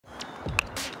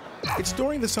It's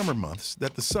during the summer months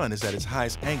that the sun is at its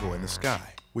highest angle in the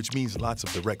sky, which means lots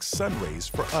of direct sun rays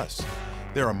for us.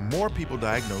 There are more people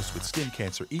diagnosed with skin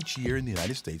cancer each year in the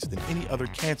United States than any other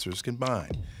cancers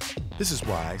combined. This is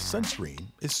why sunscreen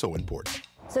is so important.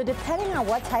 So depending on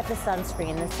what type of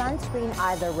sunscreen, the sunscreen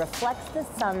either reflects the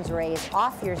sun's rays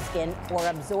off your skin or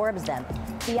absorbs them.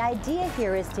 The idea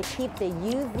here is to keep the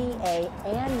UVA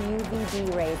and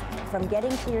UVB rays from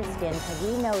getting to your skin because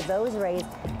we know those rays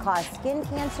cause skin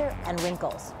cancer and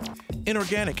wrinkles.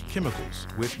 Inorganic chemicals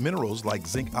with minerals like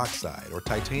zinc oxide or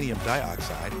titanium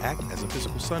dioxide act as a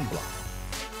physical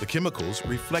sunblock. The chemicals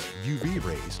reflect UV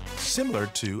rays similar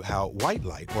to how white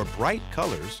light or bright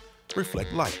colors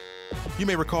reflect light. You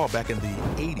may recall back in the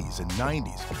 80s and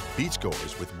 90s,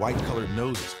 beachgoers with white-colored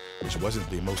noses, which wasn't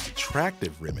the most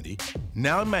attractive remedy.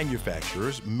 Now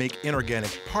manufacturers make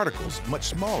inorganic particles much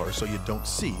smaller so you don't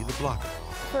see the blocker.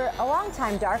 For a long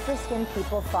time, darker-skinned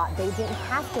people thought they didn't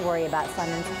have to worry about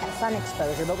sun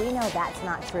exposure, but we know that's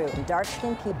not true.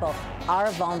 Dark-skinned people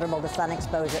are vulnerable to sun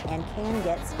exposure and can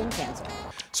get skin cancer.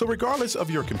 So regardless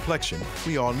of your complexion,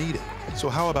 we all need it. So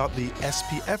how about the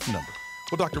SPF number?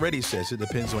 Well, Dr. Reddy says it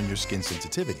depends on your skin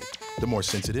sensitivity. The more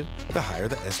sensitive, the higher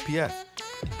the SPF.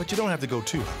 But you don't have to go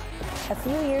too high. A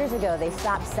few years ago, they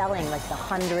stopped selling like the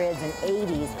 100s and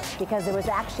 80s because there was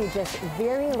actually just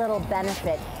very little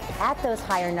benefit at those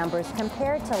higher numbers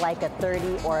compared to like a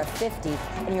 30 or a 50,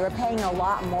 and you were paying a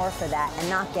lot more for that and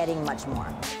not getting much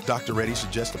more. Dr. Reddy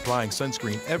suggests applying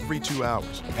sunscreen every 2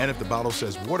 hours. And if the bottle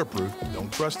says waterproof,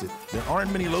 don't trust it. There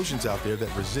aren't many lotions out there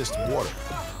that resist water.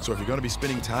 So if you're going to be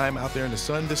spending time out there in the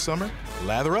sun this summer,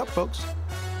 lather up, folks.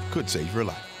 Could save your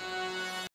life.